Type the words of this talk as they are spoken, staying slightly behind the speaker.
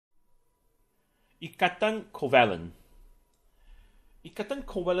Ikatan Kovalen. Ikatan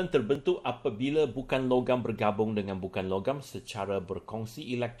kovalen terbentuk apabila bukan logam bergabung dengan bukan logam secara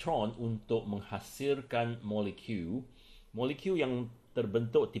berkongsi elektron untuk menghasilkan molekul. Molekul yang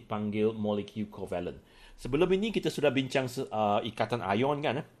terbentuk dipanggil molekul kovalen. Sebelum ini kita sudah bincang ikatan ion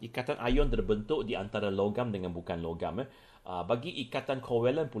kan? Ikatan ion terbentuk di antara logam dengan bukan logam. Bagi ikatan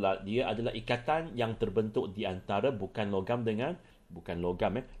kovalen pula, dia adalah ikatan yang terbentuk di antara bukan logam dengan bukan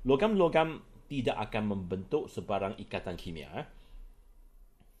logam. Logam-logam tidak akan membentuk sebarang ikatan kimia.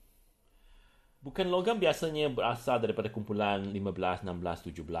 Bukan logam biasanya berasal daripada kumpulan 15,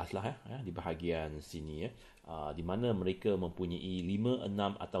 16, 17 lah di bahagian sini di mana mereka mempunyai 5,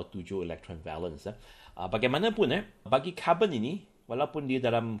 6 atau 7 elektron valence. Bagaimanapun bagi karbon ini, walaupun dia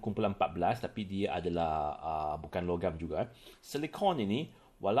dalam kumpulan 14 tapi dia adalah bukan logam juga. Silikon ini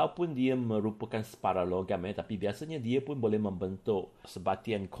walaupun dia merupakan separa logam tapi biasanya dia pun boleh membentuk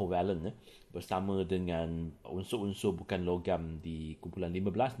sebatian kovalen bersama dengan unsur-unsur bukan logam di kumpulan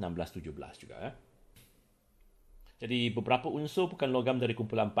 15, 16, 17 juga. Jadi beberapa unsur bukan logam dari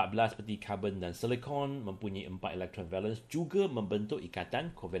kumpulan 14 seperti karbon dan silikon mempunyai 4 elektron valence juga membentuk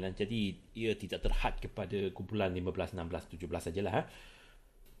ikatan kovalen. Jadi ia tidak terhad kepada kumpulan 15, 16, 17 sajalah.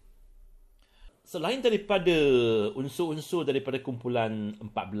 Selain daripada unsur-unsur daripada kumpulan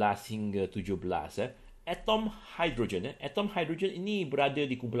 14 hingga 17, atom hidrogen ini berada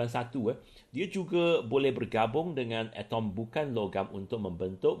di kumpulan 1. Dia juga boleh bergabung dengan atom bukan logam untuk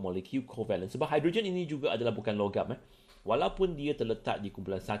membentuk molekul kovalen. Sebab hidrogen ini juga adalah bukan logam. Walaupun dia terletak di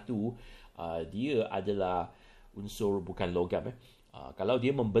kumpulan 1, dia adalah unsur bukan logam. Kalau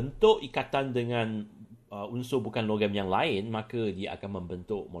dia membentuk ikatan dengan unsur bukan logam yang lain, maka dia akan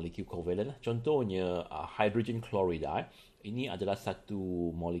membentuk molekul kovalen. Contohnya hydrogen chloride. Ini adalah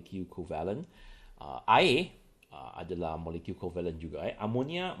satu molekul kovalen. Air adalah molekul kovalen juga.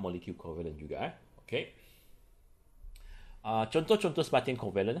 Amonia molekul kovalen juga. Okay. Contoh-contoh sebatian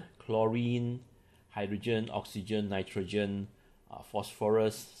kovalen: chlorine, hydrogen, oksigen, nitrogen,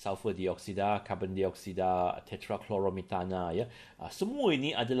 phosphorus, sulfur dioksida, karbon dioksida, tetrachlorometana. Semua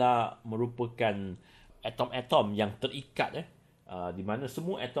ini adalah merupakan atom-atom yang terikat di mana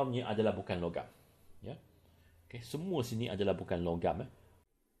semua atomnya adalah bukan logam. Okay. Semua sini adalah bukan logam.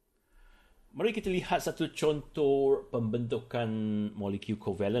 Mari kita lihat satu contoh pembentukan molekul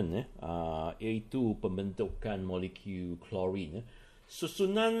kovalen iaitu pembentukan molekul klorin.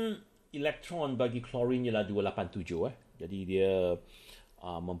 Susunan elektron bagi klorin ialah 287. Jadi dia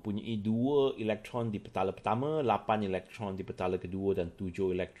mempunyai 2 elektron di petala pertama, 8 elektron di petala kedua dan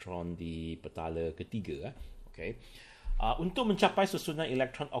 7 elektron di petala ketiga. Okay. Untuk mencapai susunan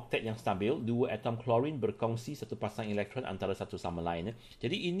elektron oktet yang stabil, 2 atom klorin berkongsi satu pasang elektron antara satu sama lain.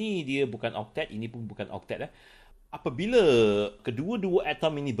 Jadi ini dia bukan oktet, ini pun bukan oktet. Apabila kedua-dua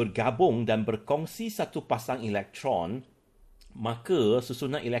atom ini bergabung dan berkongsi satu pasang elektron, maka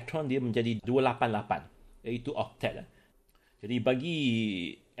susunan elektron dia menjadi 288, iaitu oktet. Jadi bagi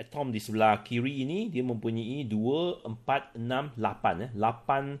atom di sebelah kiri ini, dia mempunyai 2, 4, 6, 8.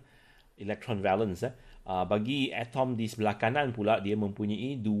 8 elektron valence. Bagi atom di sebelah kanan pula, dia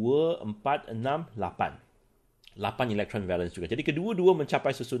mempunyai 2, 4, 6, 8. 8 elektron valence juga. Jadi kedua-dua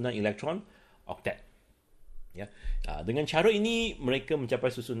mencapai susunan elektron oktet. Dengan cara ini, mereka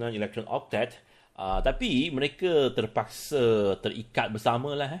mencapai susunan elektron oktet. Tapi mereka terpaksa terikat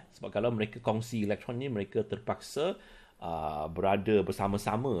bersamalah. Sebab kalau mereka kongsi elektron ni, mereka terpaksa berada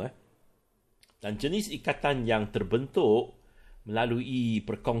bersama-sama. Dan jenis ikatan yang terbentuk melalui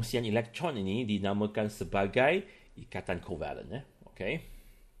perkongsian elektron ini dinamakan sebagai ikatan kovalen. Okay.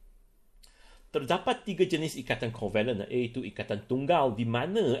 Terdapat 3 jenis ikatan kovalen, iaitu ikatan tunggal di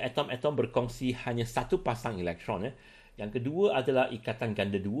mana atom-atom berkongsi hanya satu pasang elektron. Yang kedua adalah ikatan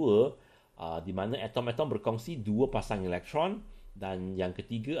ganda 2 di mana atom-atom berkongsi 2 pasang elektron. Dan yang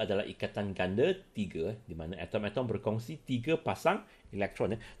ketiga adalah ikatan ganda 3 di mana atom-atom berkongsi 3 pasang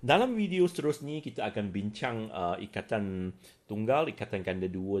elektron. Dalam video seterusnya kita akan bincang ikatan tunggal, ikatan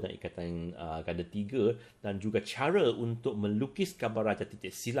ganda 2 dan ikatan ganda 3 dan juga cara untuk melukis gambar raja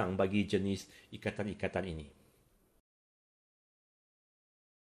titik silang bagi jenis ikatan-ikatan ini.